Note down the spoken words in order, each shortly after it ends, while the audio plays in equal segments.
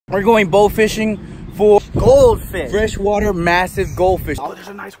We're going bow fishing for goldfish. Freshwater massive goldfish. Oh, there's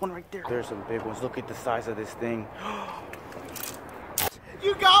a nice one right there. There's some big ones. Look at the size of this thing.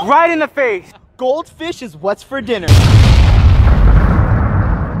 You got right in the face. Goldfish is what's for dinner.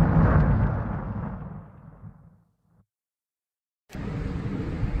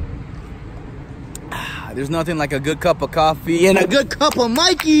 There's nothing like a good cup of coffee and a good cup of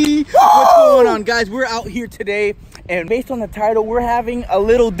Mikey. What's going on, guys? We're out here today, and based on the title, we're having a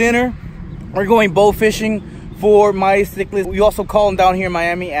little dinner. We're going bow fishing for my cichlids. We also call them down here in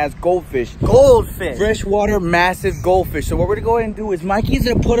Miami as goldfish. Goldfish. Freshwater massive goldfish. So what we're gonna go ahead and do is Mikey's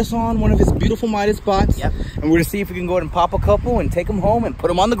gonna put us on one of his beautiful Midas spots. Yep. And we're gonna see if we can go ahead and pop a couple and take them home and put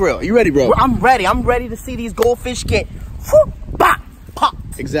them on the grill. Are you ready, bro? I'm ready. I'm ready to see these goldfish get whoop, bop,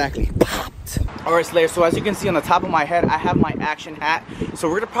 popped. Exactly. Popped. All right, Slayer. So as you can see on the top of my head, I have my action hat. So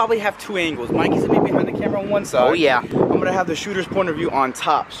we're gonna probably have two angles. Mikey's gonna be behind the camera on one side. Oh yeah. I'm gonna have the shooter's point of view on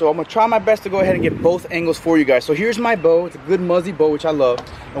top. So I'm gonna try my best to go ahead and get both angles for you guys. So here's my bow. It's a good muzzy bow, which I love.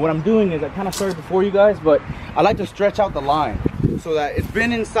 And what I'm doing is I kind of started before you guys, but I like to stretch out the line so that it's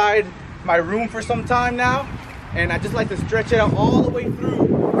been inside my room for some time now. And I just like to stretch it out all the way through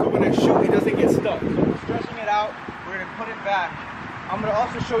so when I shoot, it doesn't get stuck. So we're stretching it out. We're gonna put it back. I'm gonna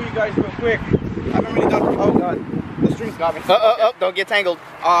also show you guys real quick. I haven't really done, oh God, the string's got me. Don't get tangled.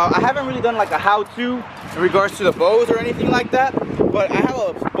 I haven't really done like a how-to in regards to the bows or anything like that, but I have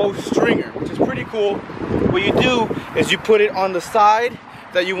a bow stringer, which is pretty cool. What you do is you put it on the side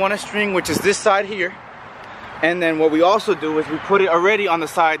that you want to string, which is this side here. And then what we also do is we put it already on the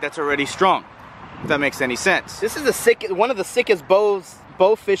side that's already strung, if that makes any sense. This is one of the sickest bow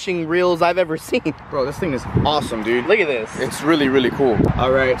fishing reels I've ever seen. Bro, this thing is awesome, dude. Look at this. It's really, really cool.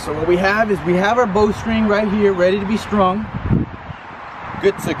 All right, so what we have is we have our bowstring right here, ready to be strung.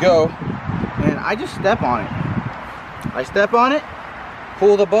 Good to go. And I just step on it. I step on it,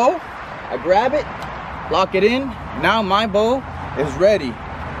 pull the bow, I grab it, lock it in. Now my bow is ready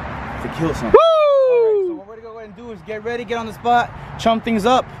to kill something. Woo! All right, so what we're gonna go ahead and do is get ready, get on the spot, chum things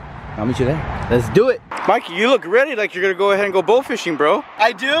up. I'll meet you there. Let's do it. Mikey, you look ready like you're gonna go ahead and go bow fishing, bro.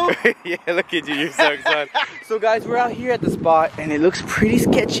 I do? Yeah, look at you, you're so excited. So guys, we're out here at the spot and it looks pretty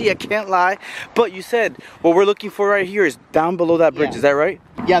sketchy, I can't lie. But you said what we're looking for right here is down below that bridge, is that right?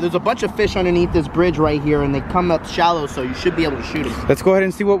 Yeah, there's a bunch of fish underneath this bridge right here and they come up shallow, so you should be able to shoot them. Let's go ahead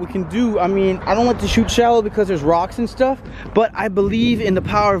and see what we can do. I mean, I don't like to shoot shallow because there's rocks and stuff, but I believe in the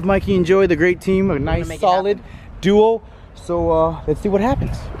power of Mikey and Joey, the great team, a nice solid duo. So let's see what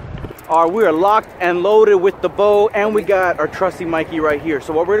happens. We are locked and loaded with the bow, and we got our trusty Mikey right here.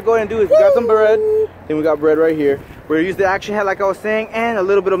 So what we're gonna go ahead and do is we got some bread, then we got bread right here. We're gonna use the action hat like I was saying, and a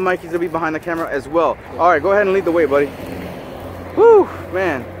little bit of Mikey's gonna be behind the camera as well. All right, go ahead and lead the way, buddy. Whew,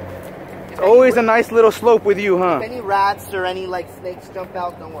 man. It's always a nice little slope with you, huh? If any rats or any like snakes jump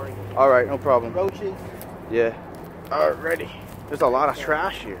out, don't worry. All right, no problem. Roaches. Yeah. Alrighty. There's a lot of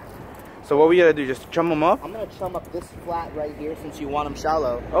trash here. So what we gotta do, just chum them up? I'm gonna chum up this flat right here since you want them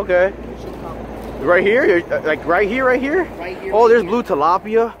shallow. Okay. Right here? Like right here, right here? Right here. Oh, there's blue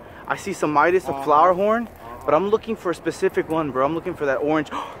tilapia. I see some Midas, a flower horn. But I'm looking for a specific one, bro. I'm looking for that orange.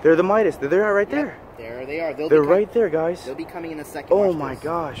 They're the Midas. They're right there. There they are. They're right there, guys. They'll be coming in a second. Oh my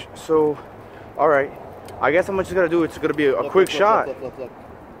gosh. So, all right. I guess I'm just gonna do. It's gonna be a quick shot. Look.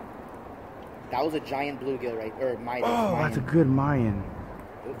 That was a giant bluegill, right? Or Midas. Oh, that's a good Mayan.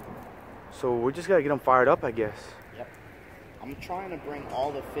 So we just gotta get them fired up, I guess. Yep. I'm trying to bring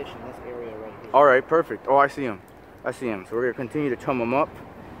all the fish in this area right here. All right, perfect. Oh, I see them. I see them. So we're gonna continue to chum them up,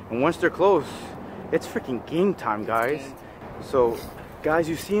 and once they're close, it's freaking game time, guys. So, guys,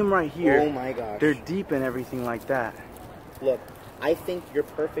 you see them right here. Oh my gosh. They're deep and everything like that. Look, I think your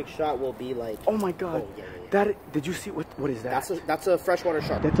perfect shot will be like. Oh my God. Oh, yeah. That did you see what is that? That's a freshwater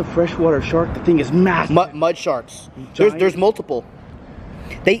shark. That's a freshwater shark. The thing is massive. Mud sharks. There's multiple.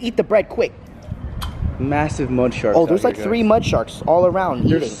 They eat the bread quick. Massive mud sharks. Oh, there's like 3 mud sharks all around.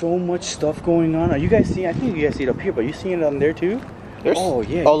 There's so much stuff going on. Are you guys seeing? I think you guys see it up here, but you seeing it on there too? Oh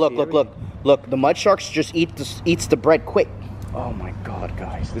yeah. Oh look. The mud sharks just eats the bread quick. Oh my God,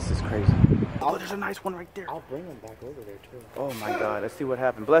 guys, this is crazy. Oh, there's a nice one right there. I'll bring them back over there too. Oh my God, let's see what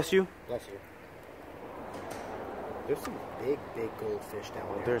happened. Bless you. Bless you. There's some big goldfish down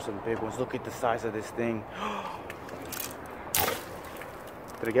there. There's some big ones. Look at the size of this thing.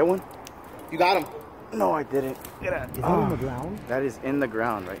 Did I get one? You got him. No, I didn't. Get out. Is that in the ground? That is in the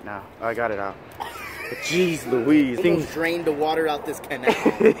ground right now. I got it out. Jeez Louise. Things drained the water out this canal.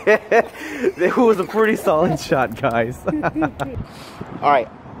 It was a pretty solid shot, guys. Alright,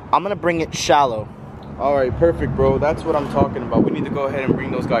 I'm gonna bring it shallow. Alright, perfect, bro. That's what I'm talking about. We need to go ahead and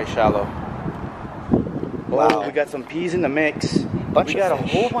bring those guys shallow. Wow. Wow. We got some peas in the mix. We got a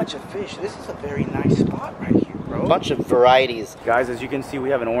whole bunch of fish. This is a very nice spot right here, bro. Bunch of varieties. Guys, as you can see, we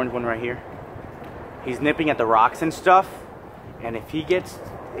have an orange one right here. He's nipping at the rocks and stuff. And if he gets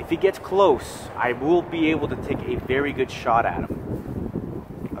close, I will be able to take a very good shot at him.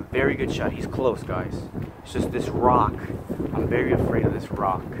 A very good shot. He's close, guys. It's just this rock. I'm very afraid of this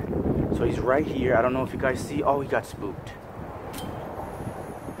rock. So he's right here. I don't know if you guys see. Oh, he got spooked.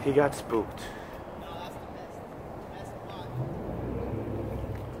 He got spooked.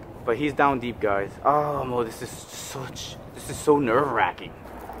 But he's down deep, guys. Oh, no, this is so nerve-wracking.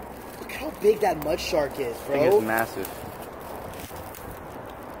 Look how big that mud shark is, bro. I think it's massive.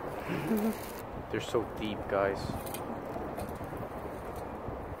 They're so deep, guys.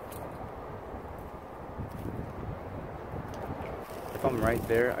 If I'm right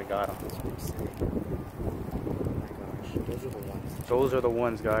there, I got him. Those are the ones. Those are the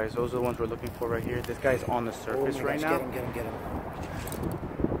ones, guys. Those are the ones we're looking for right here. This guy's on the surface right now. Get him.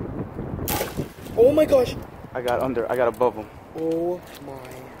 Oh my gosh. I got above him. Oh my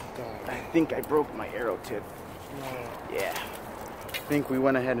god. I think I broke my arrow tip. No. Yeah. I think we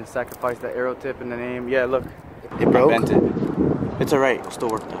went ahead and sacrificed that arrow tip in the name. Yeah, look. It broke? I bent it. It's alright. It'll still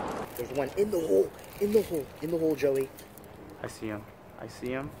work though. There's one in the hole. In the hole, Joey. I see him. I see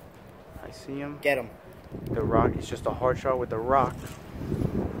him. I see him. Get him. The rock. It's just a hard shot with the rock.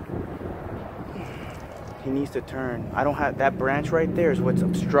 He needs to turn. I don't have that branch right there is what's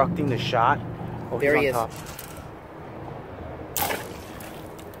obstructing the shot. Oh, there he he's is. on top.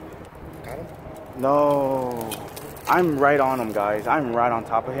 Got him? No. I'm right on him, guys. I'm right on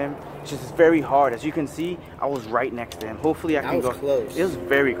top of him. It's just very hard. As you can see, I was right next to him. Hopefully I can go. Close. It was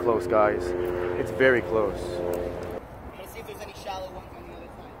very close, guys. It's very close. Let's see if there's any shallow ones on the other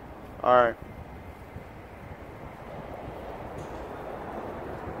side. All right.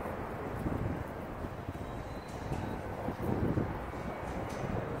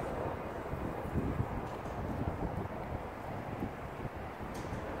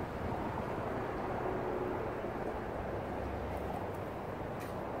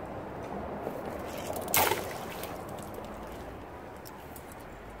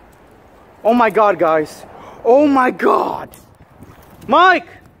 Oh my god, guys. Oh my god. Mike!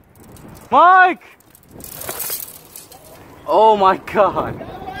 Mike! Oh my god.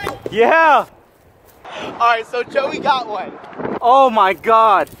 Yeah! Alright, so Joey got one. Oh my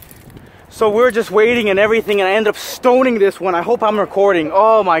god. So we're just waiting and everything and I end up stoning this one. I hope I'm recording.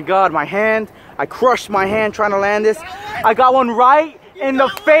 Oh my god, my hand. I crushed my hand trying to land this. I got one right in the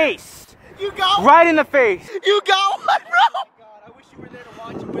face. You got one. Right in the face. You got one, bro. I wish you were there to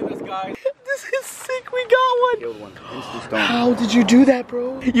watch it with us, guys. This is sick. We got one. Killed one. Instant stone. How did you do that,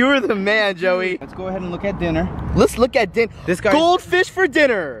 bro? You were the man, Joey. Let's go ahead and look at dinner. Let's look at dinner. This guy. Goldfish for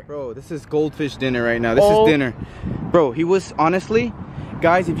dinner. Bro, this is goldfish dinner right now. This is dinner. Bro, he was honestly,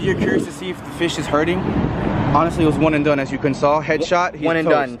 guys, if you're curious to see if the fish is hurting, honestly, it was one and done, as you can saw. Headshot. He's one and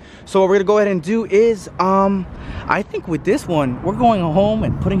toast. done. So what we're gonna go ahead and do is, I think with this one, we're going home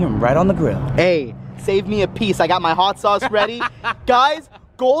and putting him right on the grill. Hey, save me a piece. I got my hot sauce ready. Guys,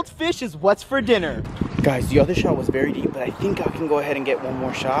 goldfish is what's for dinner. Guys, the other shot was very deep, but I think I can go ahead and get one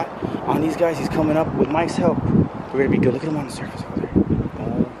more shot on these guys. He's coming up with Mike's help. We're gonna be good. Look at him on the surface over there.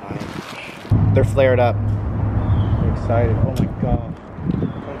 Oh my gosh. They're flared up. I'm excited. Oh my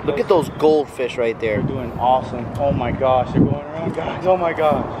god. Look at those goldfish right there. They're doing awesome. Oh my gosh, they're going around, guys. Oh my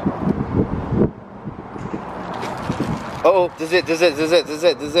gosh. Uh-oh, this is it.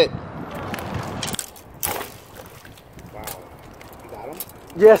 Wow. You got him?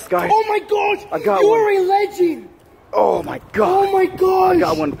 Yes, guys. Oh my gosh! I got you one. are a legend! Oh my god. Oh my gosh! I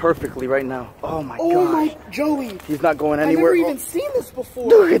got one perfectly right now. Oh my oh gosh. My Joey. He's not going I've anywhere. never even seen this before.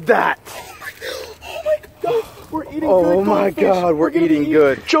 Look at that. Oh my god. We're eating good. Oh my god, we're eating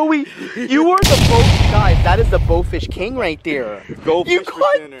good. Joey, you are the BOWFISH guys. That is the BOWFISH king right there. Goldfish you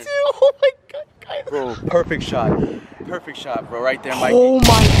got dinner. two. Oh my god, guys. Bro, perfect shot. Perfect shot, bro. Right there, Mike. Oh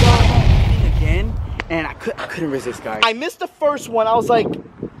my god. Again, and I couldn't resist, guys. I missed the first one. I was like,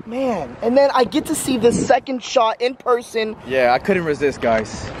 man. And then I get to see the second shot in person. Yeah, I couldn't resist,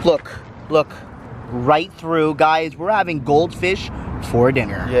 guys. Look. Right through, guys. We're having goldfish for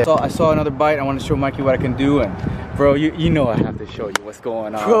dinner. Yeah. So I saw another bite. I want to show Mikey what I can do, and bro, you know I have to show you what's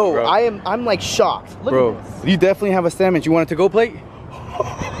going on, bro. I'm like shocked. Look at this. You definitely have a salmon. You want it to go plate?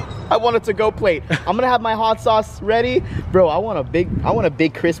 I want it to go plate. I'm gonna have my hot sauce ready, bro. I want a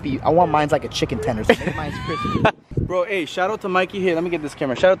big crispy. I want mine's like a chicken tender. So make mine's crispy. Bro, hey, shout out to Mikey. Here, let me get this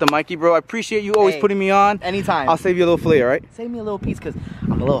camera. Shout out to Mikey, bro. I appreciate you always putting me on. Anytime. I'll save you a little fillet, all right? Save me a little piece because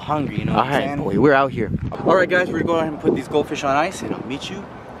I'm a little hungry, you know what I'm saying? Boy, we're out here. All right, guys, we're going to go ahead and put these goldfish on ice, and I'll meet you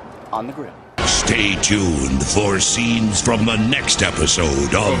on the grill. Stay tuned for scenes from the next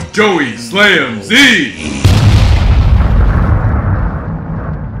episode of Joey Slam Z.